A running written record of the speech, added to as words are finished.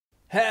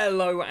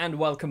Hello and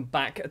welcome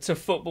back to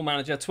Football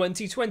Manager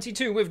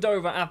 2022 with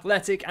Dover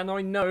Athletic, and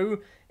I know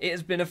it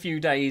has been a few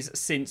days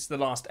since the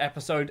last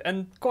episode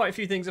and quite a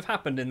few things have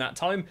happened in that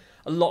time.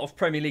 A lot of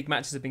Premier League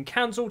matches have been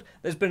cancelled,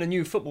 there's been a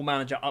new Football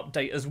Manager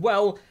update as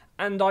well,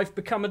 and I've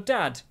become a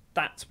dad.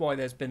 That's why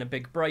there's been a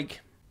big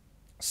break.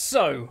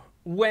 So,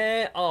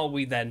 where are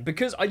we then?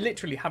 Because I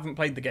literally haven't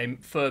played the game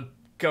for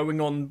going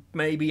on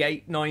maybe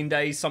 8-9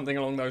 days, something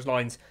along those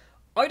lines.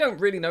 I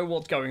don't really know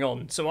what's going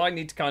on, so I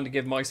need to kind of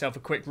give myself a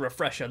quick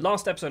refresher.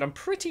 Last episode, I'm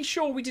pretty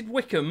sure we did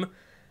Wickham,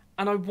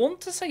 and I want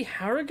to say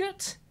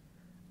Harrogate?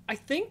 I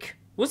think?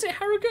 Was it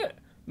Harrogate?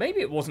 Maybe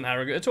it wasn't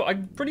Harrogate at all.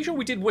 I'm pretty sure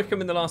we did Wickham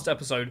in the last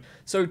episode.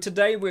 So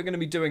today we're going to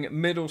be doing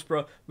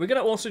Middlesbrough. We're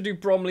going to also do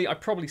Bromley. I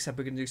probably said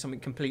we're going to do something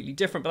completely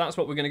different, but that's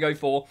what we're going to go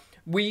for.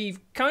 We've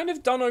kind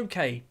of done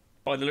okay,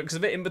 by the looks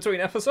of it, in between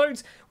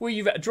episodes.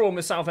 We've drawn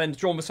with Southend,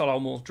 drawn with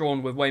Solihull Moors,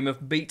 drawn with Weymouth,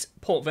 beat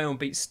Port Vale and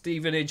beat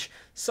Stevenage.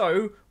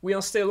 So we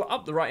are still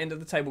up the right end of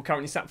the table,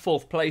 currently sat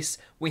 4th place.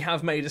 We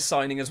have made a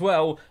signing as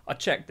well. I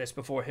checked this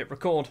before I hit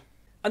record.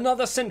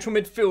 Another central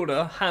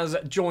midfielder has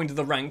joined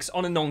the ranks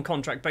on a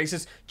non-contract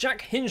basis.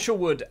 Jack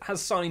Hinshelwood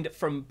has signed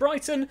from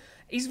Brighton.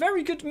 He's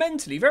very good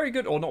mentally, very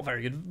good, or not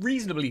very good,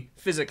 reasonably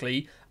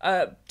physically.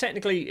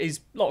 Technically,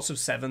 he's lots of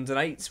 7s and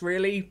 8s,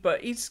 really,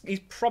 but he's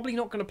probably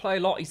not going to play a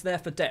lot. He's there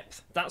for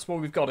depth. That's why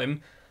we've got him.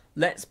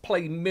 Let's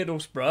play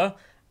Middlesbrough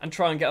and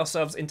try and get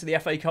ourselves into the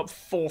FA Cup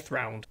 4th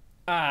round.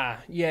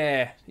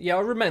 Yeah, I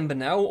remember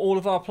now. All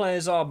of our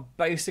players are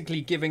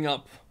basically giving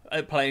up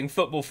at playing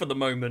football for the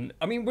moment.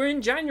 I mean, we're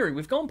in January.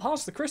 We've gone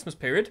past the Christmas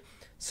period.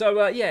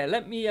 So, yeah,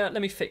 let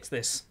me fix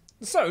this.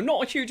 So,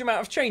 not a huge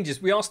amount of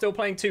changes. We are still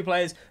playing 2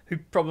 players who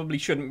probably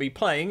shouldn't be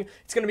playing.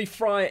 It's going to be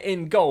Fryer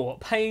in goal,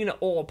 Payne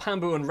or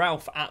Pambu and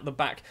Ralph at the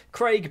back,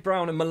 Craig,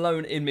 Brown and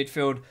Malone in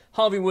midfield.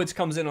 Harvey Woods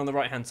comes in on the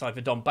right-hand side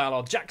for Don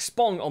Ballard, Jack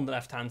Spong on the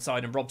left-hand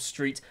side, and Rob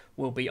Street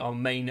will be our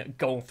main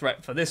goal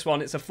threat for this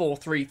one. It's a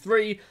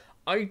 4-3-3.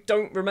 I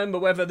don't remember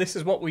whether this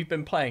is what we've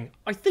been playing.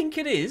 I think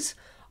it is.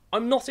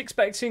 I'm not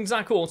expecting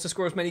Zach Orr to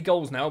score as many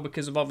goals now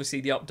because of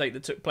obviously the update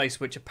that took place,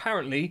 which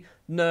apparently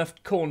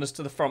nerfed corners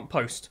to the front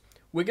post.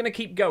 We're going to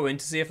keep going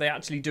to see if they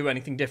actually do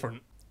anything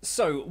different.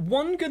 So,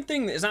 one good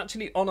thing that is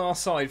actually on our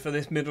side for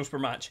this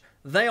Middlesbrough match,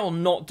 they are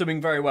not doing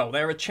very well.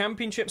 They're a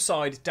championship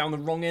side down the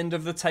wrong end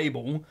of the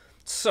table,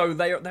 so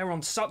they're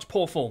on such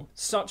poor form.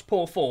 Such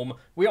poor form.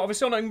 We are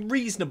obviously on a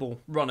reasonable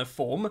run of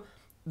form.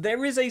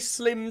 There is a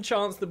slim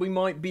chance that we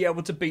might be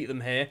able to beat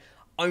them here.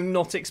 I'm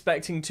not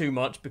expecting too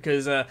much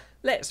because,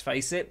 let's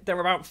face it, they're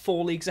about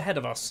 4 leagues ahead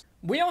of us.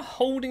 We are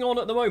holding on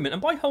at the moment,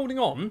 and by holding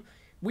on,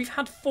 we've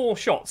had 4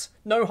 shots.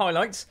 No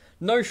highlights,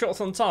 no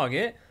shots on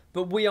target,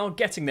 but we are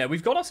getting there.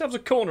 We've got ourselves a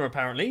corner,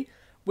 apparently.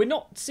 We're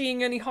not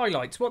seeing any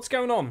highlights. What's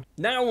going on?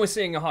 Now we're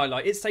seeing a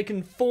highlight. It's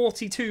taken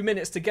 42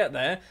 minutes to get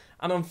there,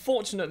 and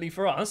unfortunately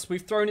for us,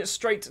 we've thrown it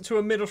straight to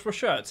a Middlesbrough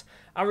shirt.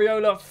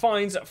 Areola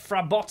finds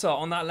Frabotta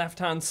on that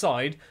left-hand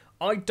side.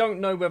 I don't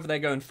know whether they're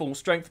going full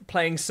strength,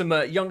 playing some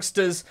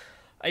youngsters.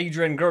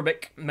 Adrian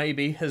Grbic,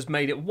 maybe, has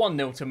made it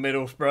 1-0 to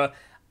Middlesbrough.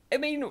 I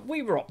mean,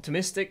 we were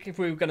optimistic if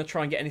we were going to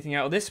try and get anything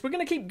out of this. We're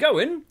going to keep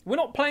going. We're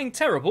not playing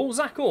terrible.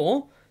 Zach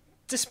Orr,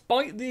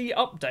 despite the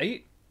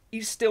update,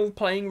 he's still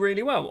playing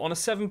really well on a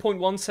 7.1,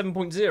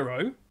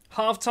 7.0.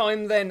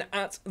 Half-time then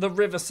at the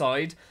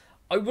Riverside.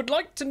 I would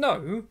like to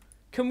know,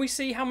 can we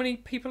see how many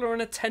people are in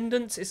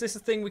attendance? Is this a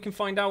thing we can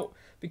find out?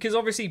 Because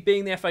obviously,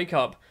 being the FA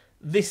Cup,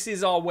 this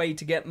is our way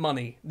to get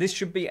money. This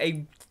should be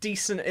a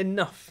decent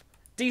enough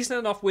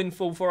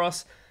windfall for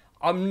us.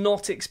 I'm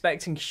not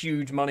expecting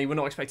huge money. We're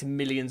not expecting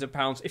millions of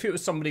pounds. If it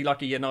was somebody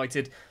like a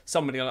United,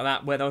 somebody like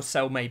that, where they'll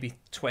sell maybe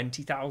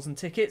 20,000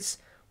 tickets,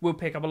 we'll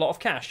pick up a lot of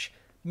cash.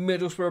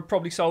 Middlesbrough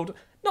probably sold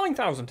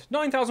 9,000,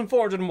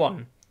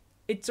 9,401.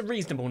 It's a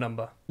reasonable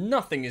number.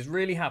 Nothing is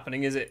really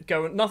happening, is it?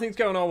 Nothing's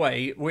going our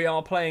way. We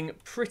are playing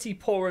pretty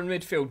poor in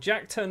midfield.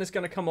 Jack Turner's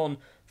going to come on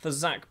for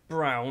Zach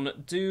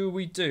Brown. Do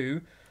we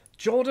do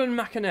Jordan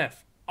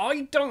McAneff?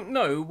 I don't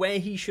know where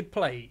he should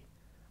play.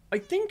 I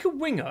think a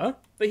winger,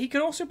 but he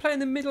can also play in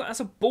the middle as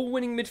a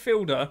ball-winning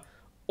midfielder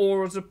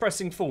or as a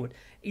pressing forward.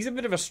 He's a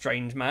bit of a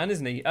strange man,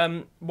 isn't he?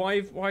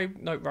 Why?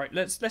 No, right.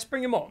 Let's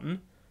bring him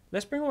on.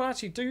 Let's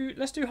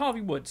do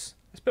Harvey Woods.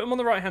 Let's put him on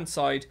the right-hand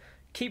side.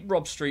 Keep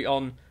Rob Street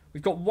on.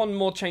 We've got one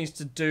more change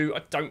to do.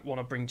 I don't want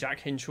to bring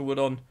Jack Hinshelwood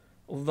on,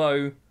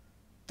 although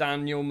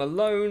Daniel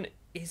Malone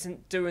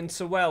isn't doing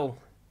so well.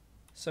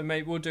 So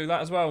maybe we'll do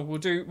that as well. We'll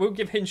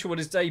give Hinshelwood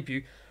his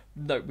debut.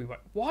 No, we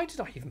won't. Why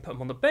did I even put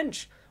him on the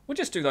bench? We'll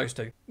just do those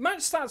 2. Match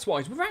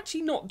stats-wise, we're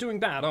actually not doing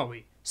bad, are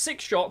we?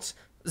 6 shots,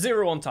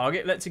 0 on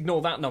target. Let's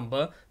ignore that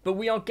number. But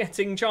we are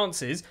getting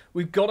chances.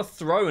 We've got a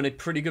throw in a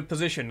pretty good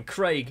position.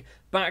 Craig,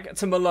 back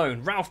to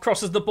Malone. Ralph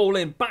crosses the ball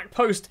in. Back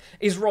post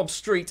is Rob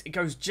Street. It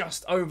goes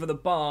just over the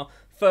bar.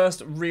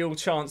 First real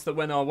chance that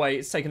went our way.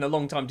 It's taken a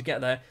long time to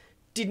get there.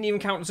 Didn't even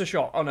count as a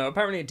shot. Oh no,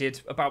 apparently it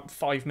did about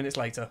 5 minutes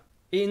later.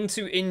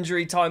 Into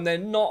injury time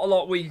then. Not a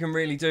lot we can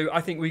really do. I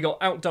think we got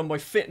outdone by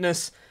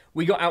fitness.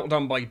 We got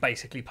outdone by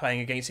basically playing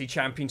against a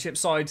championship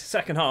side.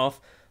 Second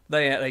half,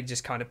 They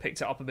just kind of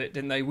picked it up a bit,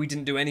 didn't they? We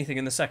didn't do anything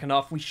in the second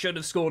half. We should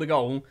have scored a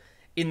goal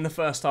in the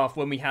first half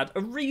when we had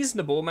a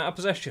reasonable amount of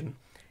possession.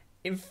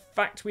 In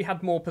fact, we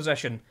had more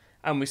possession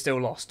and we still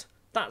lost.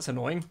 That's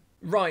annoying.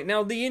 Right,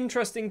 now the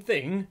interesting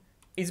thing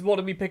is, what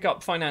do we pick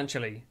up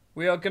financially?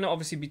 We are going to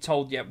obviously be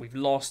told, yeah, we've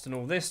lost and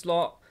all this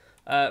lot.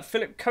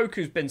 Philip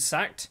Koku's been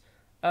sacked.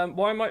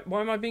 Why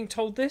am I being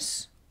told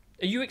this?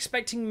 Are you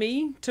expecting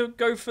me to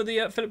go for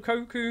the Philip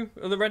Koku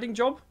or the Reading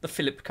job? The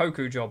Philip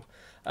Koku job.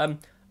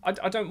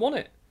 I don't want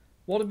it.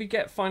 What did we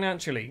get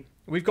financially?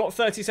 We've got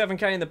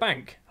 37k in the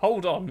bank.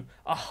 Hold on.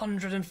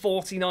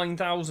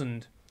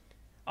 149,000.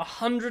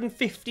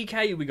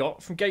 150k we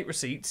got from gate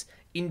receipts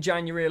in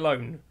January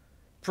alone.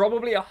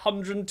 Probably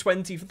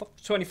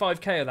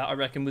 125k of that, I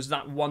reckon, was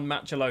that one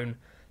match alone.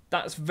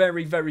 That's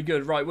very, very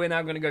good. Right, we're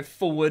now going to go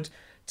forward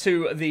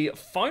to the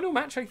final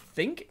match, I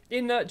think,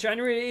 in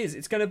January it is.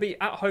 It's going to be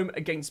at home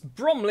against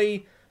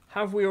Bromley.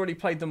 Have we already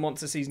played them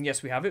once this season?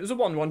 Yes, we have. It was a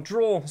 1-1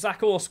 draw.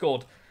 Zach Orr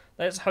scored.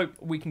 Let's hope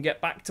we can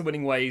get back to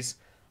winning ways.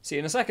 See you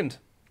in a second.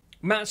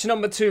 Match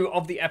number 2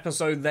 of the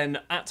episode then,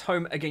 at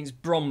home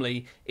against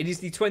Bromley. It is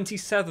the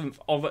 27th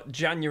of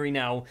January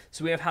now,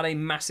 so we have had a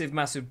massive,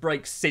 massive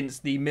break since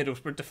the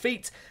Middlesbrough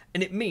defeat,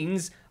 and it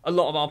means a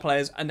lot of our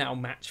players are now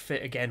match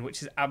fit again,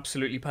 which is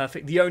absolutely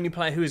perfect. The only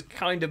player who is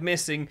kind of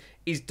missing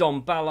is Don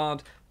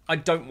Ballard. I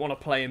don't want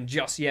to play him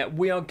just yet.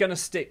 We are going to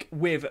stick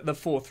with the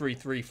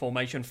 4-3-3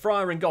 formation.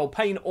 Fryer in goal,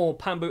 Payne, Orr,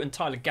 Pambu and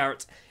Tyler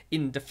Garrett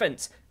in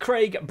defence.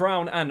 Craig,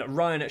 Brown and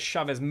Ryan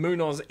Chavez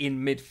Munoz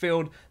in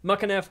midfield.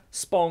 Mukanev,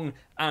 Spong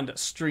and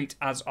Street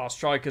as our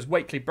strikers.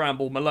 Wakely,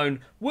 Bramble, Malone,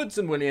 Woods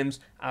and Williams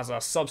as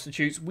our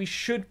substitutes. We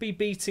should be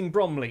beating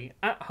Bromley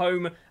at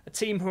home, a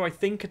team who I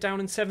think are down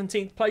in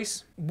 17th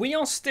place. We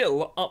are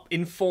still up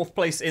in 4th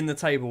place in the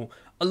table.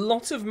 A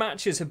lot of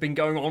matches have been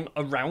going on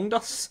around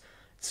us.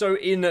 So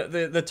in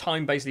the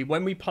time, basically,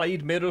 when we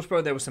played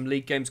Middlesbrough, there were some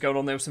league games going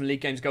on. There were some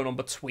league games going on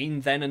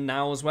between then and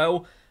now as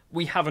well.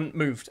 We haven't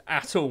moved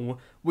at all.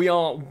 We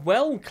are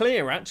well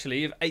clear,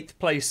 actually, of 8th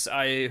place.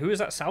 Who is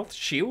that? South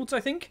Shields, I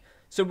think?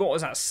 So what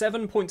was that?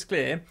 7 points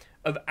clear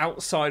of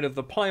outside of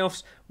the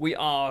playoffs. We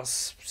are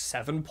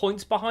 7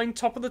 points behind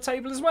top of the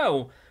table as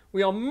well.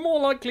 We are more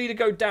likely to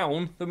go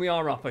down than we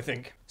are up, I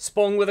think.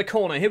 Spong with a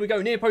corner. Here we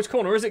go. Near post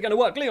corner. Is it going to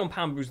work? Leon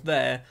Pambu's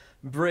there.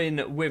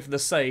 Bryn with the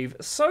save.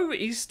 So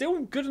he's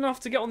still good enough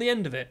to get on the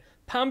end of it.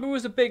 Pambu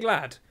is a big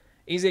lad.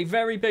 He's a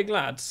very big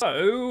lad.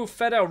 So,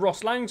 Fedel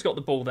Ross Lang's got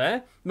the ball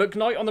there.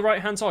 McKnight on the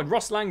right-hand side.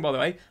 Ross Lang, by the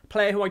way, a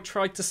player who I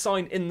tried to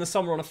sign in the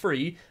summer on a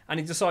free, and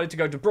he decided to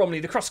go to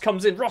Bromley. The cross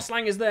comes in. Ross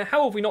Lang is there.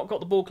 How have we not got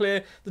the ball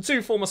clear? The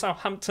two former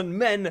Southampton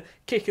men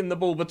kicking the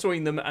ball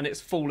between them, and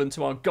it's fallen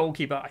to our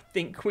goalkeeper. I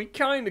think we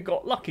kind of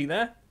got lucky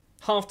there.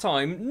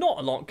 Half-time, not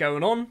a lot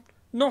going on.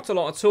 Not a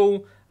lot at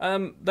all.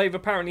 They've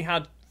apparently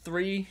had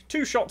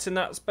two shots in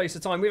that space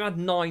of time. We've had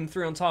 9,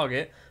 3 on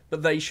target,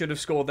 but they should have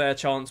scored their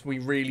chance. We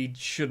really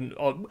shouldn't.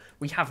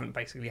 We haven't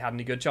basically had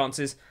any good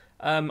chances.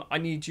 I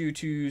need you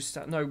to...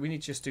 No, we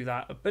need to just do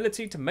that.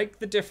 Ability to make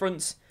the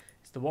difference.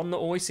 It's the one that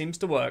always seems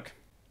to work.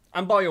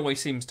 And by always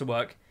seems to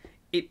work,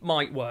 it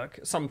might work.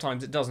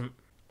 Sometimes it doesn't.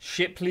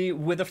 Shipley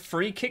with a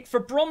free kick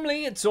for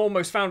Bromley. It's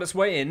almost found its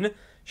way in.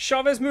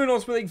 Chavez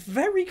Munoz with a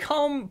very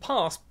calm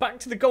pass back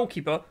to the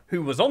goalkeeper,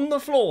 who was on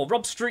the floor.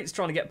 Rob Street's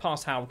trying to get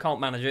past Howe. Can't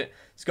manage it.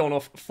 It's gone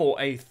off for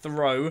a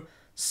throw.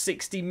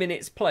 60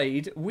 minutes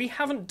played. We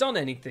haven't done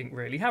anything,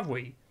 really, have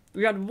we?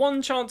 We had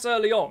one chance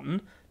early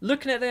on.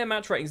 Looking at their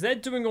match ratings, they're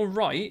doing all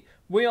right.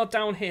 We are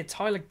down here.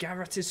 Tyler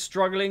Garrett is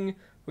struggling.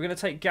 We're going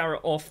to take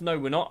Garrett off. No,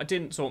 we're not. I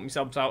didn't sort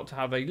myself out to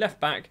have a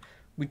left back.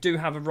 We do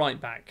have a right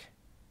back.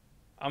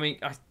 I mean,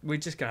 we're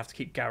just going to have to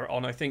keep Garrett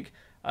on, I think.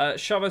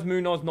 Chavez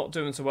Munoz not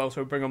doing so well,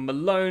 so we'll bring on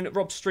Malone.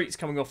 Rob Street's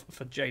coming off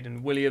for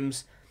Jaden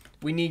Williams.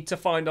 We need to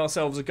find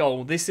ourselves a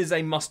goal. This is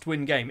a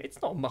must-win game.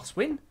 It's not a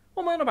must-win.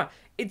 What am I on about?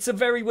 It's a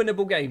very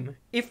winnable game.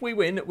 If we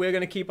win, we're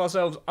going to keep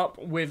ourselves up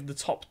with the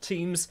top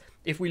teams.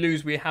 If we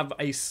lose, we have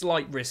a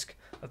slight risk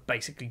of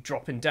basically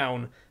dropping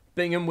down.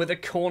 Bingham with a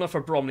corner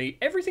for Bromley.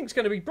 Everything's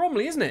going to be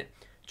Bromley, isn't it?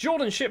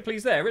 Jordan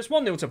Shipley's there. It's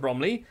 1-0 to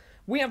Bromley.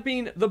 We have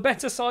been the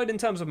better side in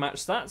terms of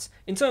match stats.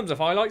 In terms of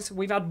highlights,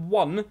 we've had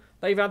 1.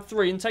 They've had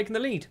 3 and taken the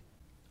lead.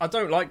 I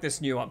don't like this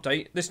new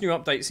update. This new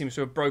update seems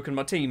to have broken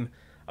my team.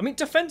 I mean,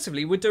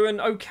 defensively, we're doing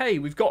okay.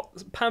 We've got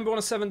Pambu on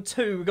a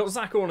 7.2. We've got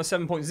Zachor on a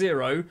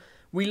 7.0.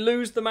 We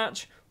lose the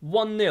match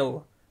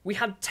 1-0. We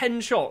had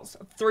 10 shots,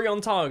 3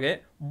 on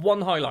target,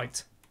 1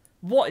 highlight.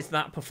 What is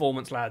that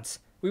performance, lads?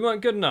 We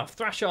weren't good enough.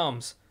 Thrash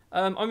arms.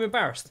 I'm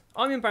embarrassed.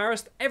 I'm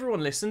embarrassed.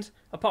 Everyone listened,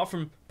 apart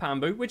from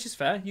Pambu, which is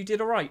fair. You did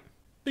all right.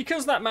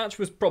 Because that match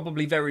was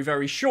probably very,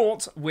 very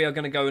short, we are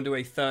going to go and do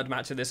a third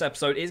match of this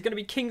episode. It's going to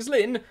be Kings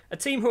Lynn, a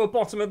team who are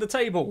bottom of the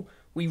table.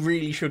 We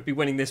really should be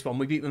winning this one.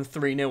 We beat them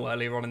 3-0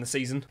 earlier on in the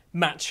season.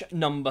 Match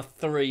number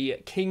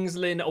 3. Kings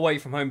Lynn away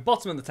from home.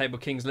 Bottom of the table,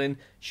 Kings Lynn.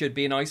 Should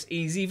be a nice,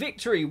 easy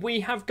victory. We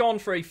have gone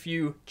for a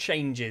few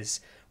changes.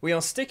 We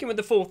are sticking with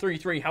the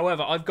 4-3-3.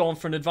 However, I've gone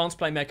for an advanced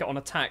playmaker on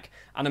attack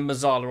and a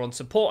Mazzala on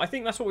support. I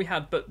think that's what we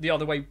had, but the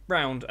other way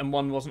round, and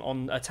one wasn't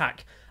on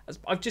attack.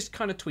 I've just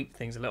kind of tweaked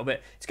things a little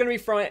bit. It's going to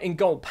be Fryer in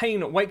goal,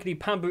 Payne, Wakely,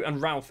 Pambu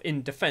and Ralph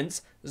in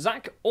defence,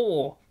 Zach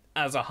Orr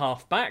as a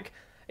half-back.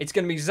 It's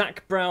going to be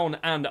Zach Brown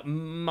and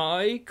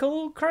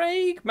Matthew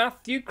Craig.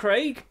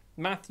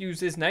 Matthew's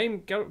his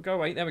name. Go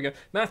away. There we go.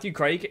 Matthew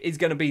Craig is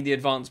going to be the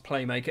advanced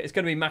playmaker. It's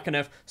going to be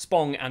McAnuff,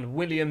 Spong and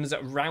Williams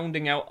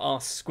rounding out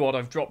our squad.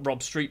 I've dropped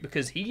Rob Street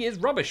because he is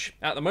rubbish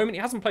at the moment.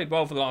 He hasn't played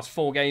well for the last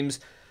 4 games.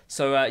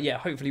 So, yeah,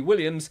 hopefully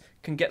Williams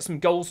can get some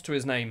goals to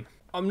his name.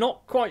 I'm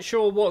not quite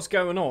sure what's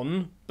going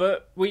on,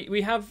 but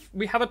we have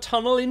a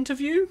tunnel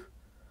interview?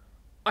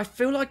 I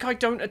feel like I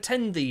don't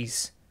attend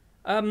these.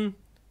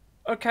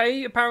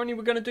 Okay, apparently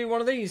we're going to do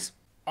one of these.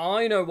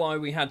 I know why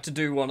we had to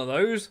do one of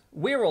those.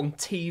 We're on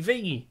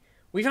TV.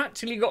 We've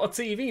actually got a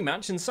TV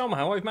match, and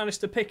somehow I've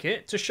managed to pick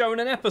it to show in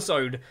an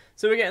episode.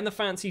 So we're getting the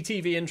fancy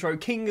TV intro.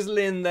 Kings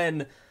Lynn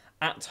then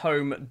at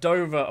home,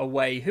 Dover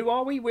away. Who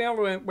are we? We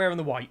are wearing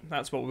the white.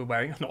 That's what we're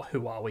wearing. Not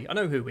who are we. I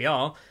know who we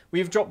are.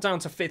 We've dropped down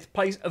to 5th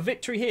place. A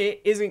victory here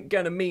isn't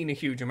going to mean a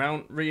huge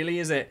amount, really,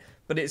 is it?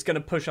 But it's going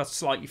to push us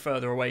slightly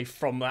further away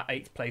from that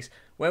 8th place,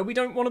 where we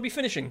don't want to be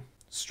finishing.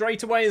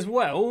 Straight away as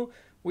well,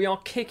 we are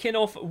kicking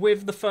off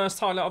with the first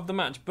highlight of the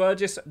match.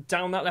 Burgess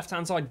down that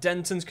left-hand side.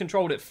 Denton's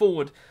controlled it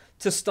forward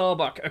to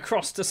Starbuck,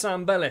 across to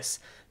Sam Bellis.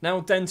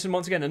 Now Denton,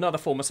 once again, another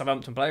former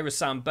Southampton player, is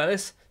Sam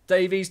Bellis.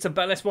 Davies to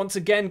Bellis once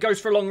again,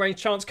 goes for a long-range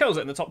chance, curls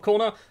it in the top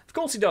corner. Of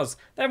course he does.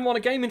 They haven't won a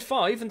game in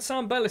 5, and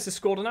Sam Bellis has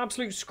scored an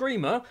absolute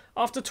screamer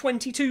after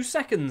 22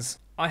 seconds.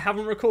 I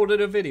haven't recorded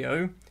a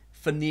video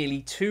for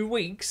nearly 2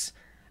 weeks,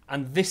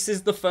 and this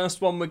is the first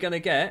one we're going to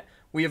get.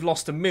 We have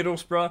lost to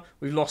Middlesbrough,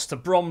 we've lost to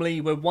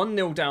Bromley, we're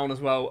 1-0 down as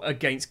well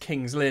against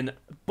Kings Lynn.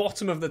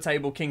 Bottom of the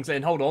table, Kings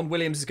Lynn. Hold on,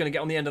 Williams is going to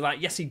get on the end of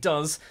that. Yes, he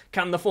does.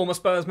 Can the former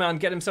Spurs man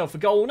get himself a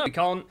goal? No, he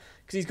can't,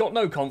 because he's got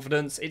no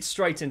confidence. It's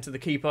straight into the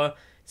keeper.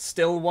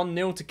 Still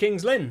 1-0 to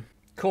Kings Lynn.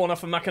 Corner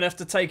for McAnuff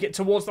to take it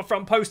towards the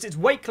front post. It's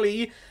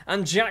Wakely,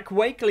 and Jack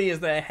Wakely is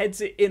there. Heads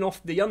it in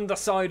off the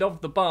underside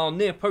of the bar,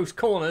 near post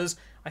corners.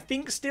 I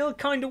think still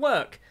kind of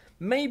work.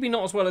 Maybe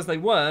not as well as they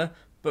were,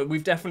 but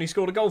we've definitely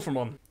scored a goal from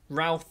one.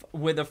 Ralph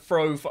with a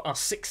throw for us.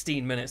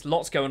 16 minutes.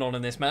 Lots going on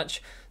in this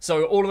match.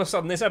 So all of a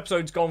sudden this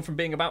episode's gone from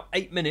being about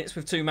 8 minutes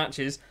with 2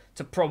 matches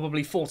to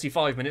probably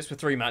 45 minutes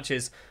with 3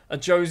 matches.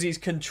 Josie's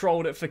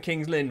controlled it for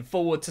Kings Lynn.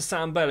 Forward to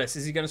Sam Bellis.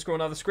 Is he going to score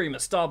another screamer?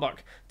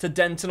 Starbuck to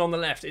Denton on the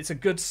left. It's a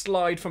good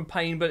slide from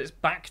Payne, but it's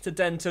back to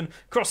Denton.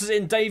 Crosses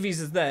in.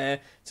 Davies is there.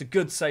 It's a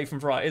good save from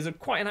Wright. It's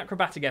quite an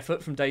acrobatic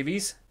effort from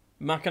Davies.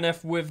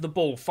 McAnuff with the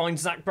ball,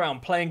 finds Zach Brown,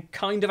 playing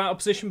kind of out of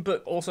position,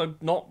 but also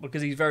not,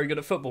 because he's very good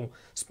at football.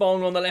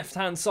 Spong on the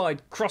left-hand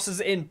side,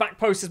 crosses it in, back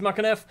post is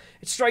McAnuff.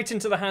 It's straight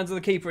into the hands of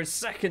the keeper. His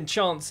second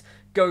chance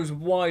goes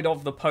wide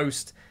of the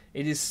post.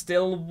 It is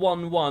still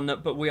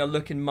 1-1, but we are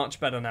looking much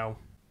better now.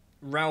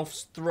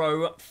 Ralph's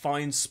throw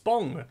finds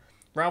Spong.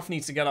 Ralph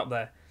needs to get up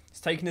there. He's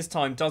taking his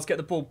time, does get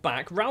the ball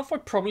back. Ralph, I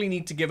probably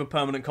need to give a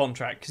permanent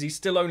contract because he's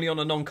still only on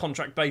a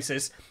non-contract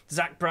basis.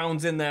 Zach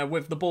Brown's in there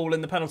with the ball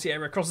in the penalty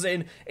area, crosses it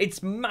in.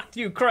 It's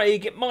Matthew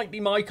Craig. It might be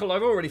Michael.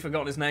 I've already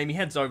forgotten his name. He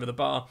heads over the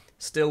bar.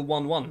 Still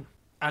 1-1.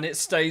 And it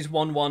stays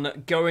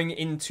 1-1 going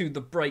into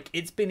the break.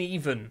 It's been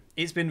even.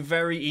 It's been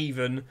very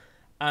even.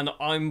 And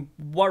I'm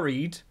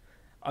worried.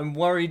 I'm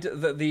worried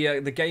that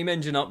the game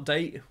engine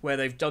update, where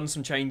they've done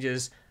some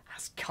changes,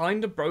 has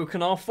kind of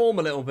broken our form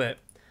a little bit.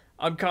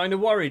 I'm kind of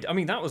worried. I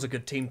mean, that was a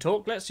good team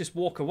talk. Let's just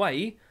walk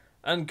away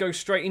and go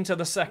straight into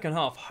the second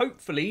half.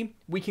 Hopefully,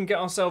 we can get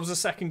ourselves a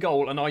second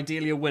goal and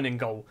ideally a winning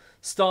goal.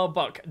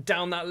 Starbuck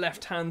down that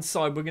left-hand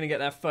side. We're going to get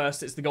there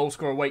first. It's the goal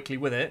scorer, Wakely,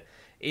 with it.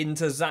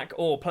 Into Zach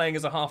Orr, playing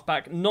as a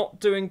half-back. Not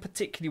doing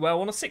particularly well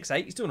on a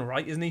 6'8". He's doing all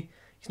right, isn't he?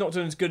 He's not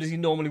doing as good as he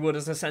normally would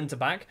as a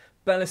centre-back.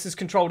 Bellis has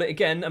controlled it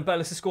again, and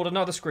Bellis has scored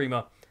another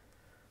screamer.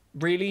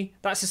 Really?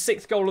 That's his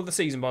 6th goal of the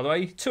season, by the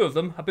way. 2 of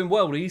them have been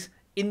worldies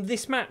in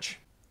this match.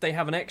 They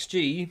have an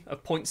XG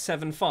of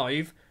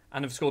 0.75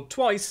 and have scored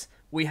twice.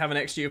 We have an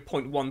XG of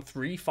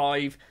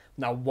 0.135,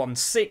 now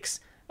 1.6,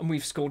 and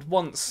we've scored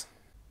once.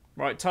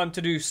 Right, time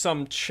to do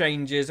some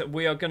changes.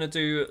 We are going to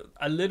do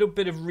a little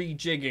bit of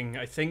rejigging,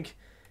 I think,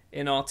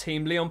 in our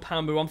team. Leon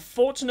Pambu,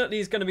 unfortunately,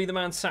 is going to be the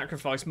man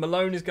sacrificed.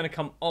 Malone is going to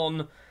come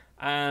on,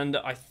 and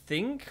I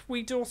think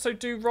we'd also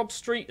do Rob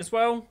Street as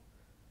well.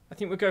 I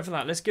think we'll go for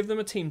that. Let's give them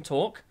a team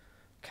talk.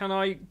 Can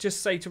I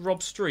just say to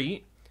Rob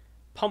Street,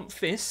 pump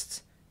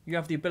fist. You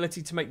have the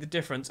ability to make the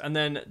difference. And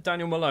then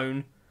Daniel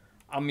Malone,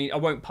 I mean, I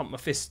won't pump my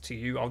fist to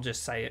you. I'll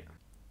just say it.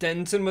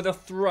 Denton with a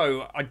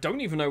throw. I don't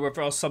even know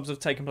whether our subs have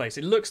taken place.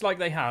 It looks like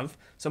they have.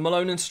 So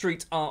Malone and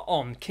Street are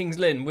on. Kings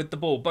Lynn with the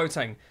ball.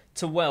 Boateng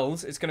to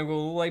Wells. It's going to go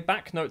all the way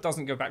back. No, it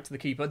doesn't go back to the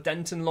keeper.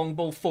 Denton long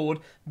ball forward.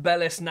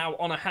 Bellis now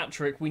on a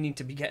hat-trick. We need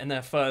to be getting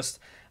there first.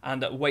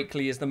 And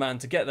Wakely is the man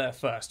to get there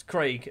first.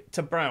 Craig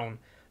to Brown.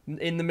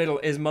 In the middle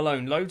is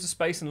Malone. Loads of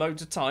space and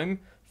loads of time.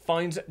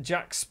 Finds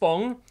Jack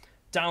Spong.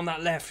 Down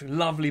that left,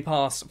 lovely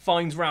pass,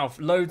 finds Ralph,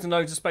 loads and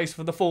loads of space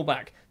for the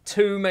fullback.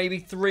 2, maybe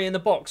 3 in the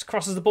box,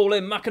 crosses the ball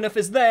in, McAnuff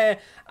is there,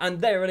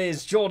 and there it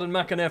is, Jordan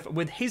McAnuff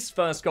with his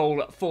first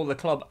goal for the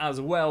club as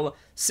well.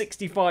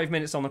 65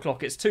 minutes on the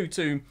clock, it's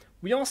 2-2,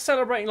 We are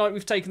celebrating like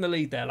we've taken the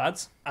lead there,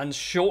 lads. And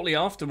shortly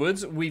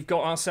afterwards, we've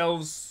got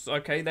ourselves...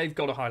 Okay, they've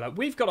got a highlight.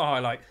 We've got a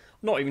highlight.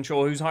 Not even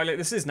sure whose highlight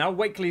this is now.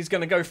 Wakely's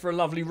going to go for a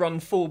lovely run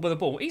forward with the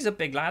ball. He's a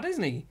big lad,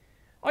 isn't he?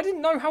 I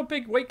didn't know how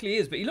big Wakely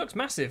is, but he looks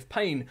massive.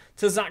 Payne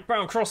to Zach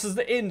Brown, crosses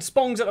the in.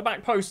 Spong's at the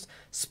back post.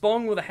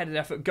 Spong with a headed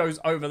effort goes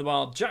over the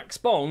bar. Jack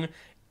Spong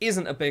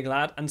isn't a big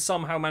lad and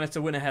somehow managed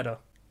to win a header.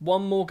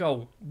 One more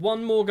goal.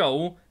 One more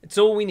goal. It's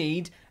all we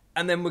need.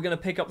 And then we're going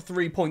to pick up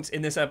 3 points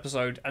in this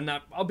episode. And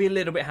I'll be a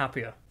little bit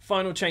happier.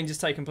 Final change has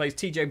taken place.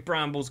 TJ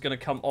Bramble's going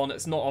to come on.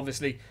 It's not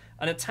obviously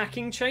an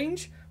attacking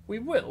change. We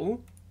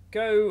will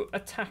go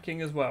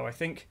attacking as well, I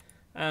think.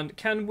 And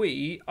can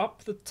we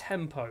up the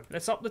tempo?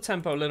 Let's up the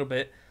tempo a little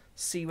bit.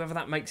 See whether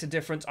that makes a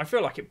difference. I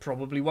feel like it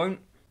probably won't.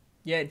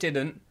 Yeah, it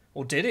didn't.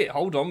 Or did it?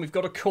 Hold on. We've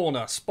got a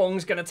corner.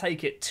 Spong's going to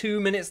take it.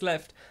 2 minutes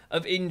left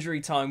of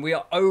injury time. We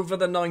are over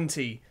the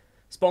 90.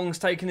 Spong's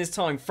taking his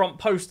time. Front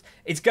post.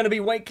 It's going to be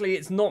Wakely.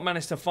 It's not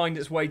managed to find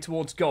its way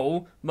towards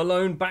goal.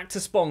 Malone back to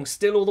Spong.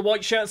 Still all the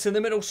white shirts in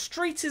the middle.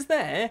 Street is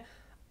there.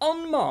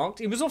 Unmarked.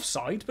 He was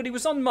offside, but he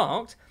was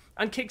unmarked.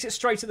 And kicks it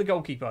straight at the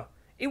goalkeeper.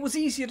 It was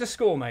easier to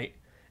score, mate.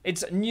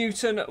 It's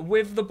Newton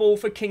with the ball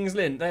for Kings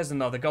Lynn. There's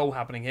another goal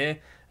happening here.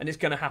 And it's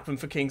going to happen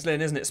for Kings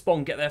Lynn, isn't it?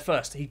 Spong get there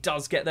first. He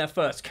does get there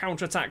first.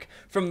 Counter-attack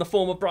from the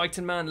former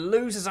Brighton man.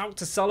 Loses out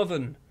to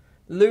Sullivan.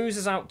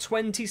 Loses out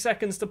 20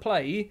 seconds to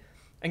play.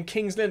 And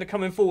Kings Lynn are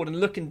coming forward and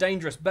looking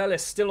dangerous.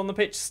 Bellis still on the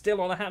pitch, still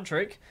on a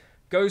hat-trick.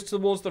 Goes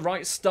towards the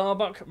right.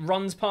 Starbuck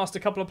runs past a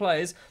couple of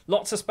players.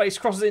 Lots of space.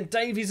 Crosses in.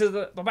 Davies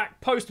at the back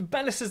post.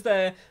 Bellis is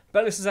there.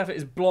 Bellis' effort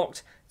is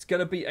blocked. It's going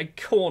to be a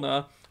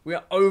corner. We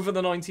are over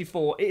the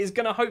 94. It is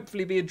going to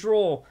hopefully be a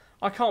draw.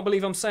 I can't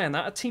believe I'm saying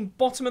that. A team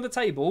bottom of the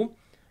table.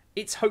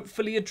 It's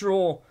hopefully a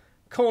draw.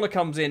 Corner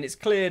comes in. It's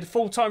cleared.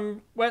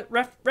 Full-time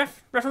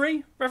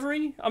referee?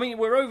 I mean,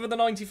 we're over the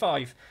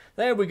 95.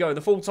 There we go.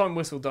 The full-time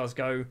whistle does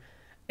go.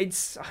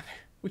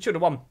 We should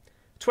have won.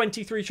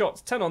 23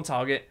 shots, 10 on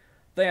target.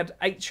 They had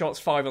 8 shots,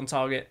 5 on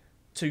target.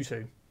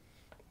 2-2.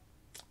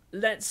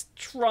 Let's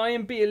try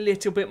and be a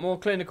little bit more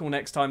clinical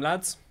next time,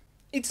 lads.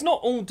 It's not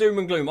all doom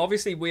and gloom.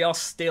 Obviously, we are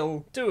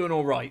still doing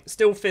all right.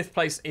 Still 5th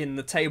place in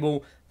the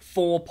table.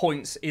 4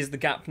 points is the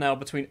gap now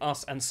between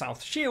us and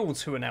South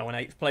Shields, who are now in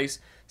 8th place.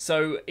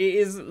 So it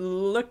is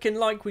looking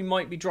like we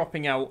might be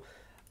dropping out.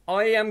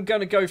 I am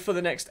going to go for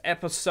the next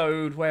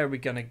episode. Where are we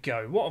going to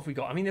go? What have we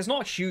got? I mean, there's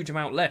not a huge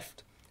amount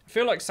left. I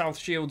feel like South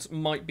Shields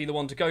might be the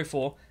one to go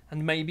for.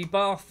 And maybe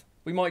Bath.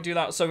 We might do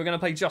that. So we're going to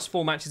play just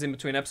 4 matches in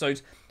between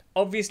episodes.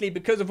 Obviously,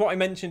 because of what I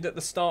mentioned at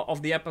the start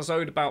of the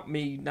episode about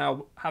me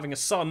now having a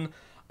son,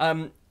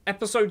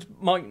 episodes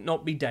might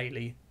not be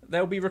daily.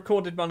 They'll be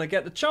recorded when I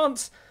get the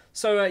chance.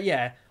 So,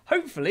 yeah,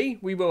 hopefully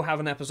we will have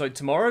an episode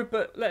tomorrow,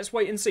 but let's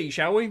wait and see,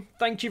 shall we?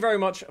 Thank you very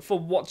much for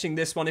watching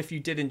this one. If you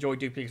did enjoy,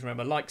 do please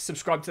remember, like,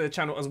 subscribe to the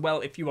channel as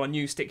well. If you are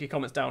new, stick your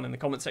comments down in the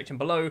comment section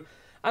below.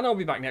 And I'll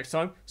be back next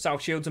time,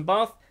 South Shields and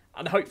Bath.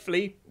 And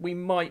hopefully we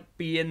might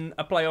be in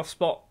a playoff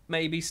spot,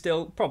 maybe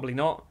still, probably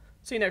not.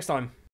 See you next time.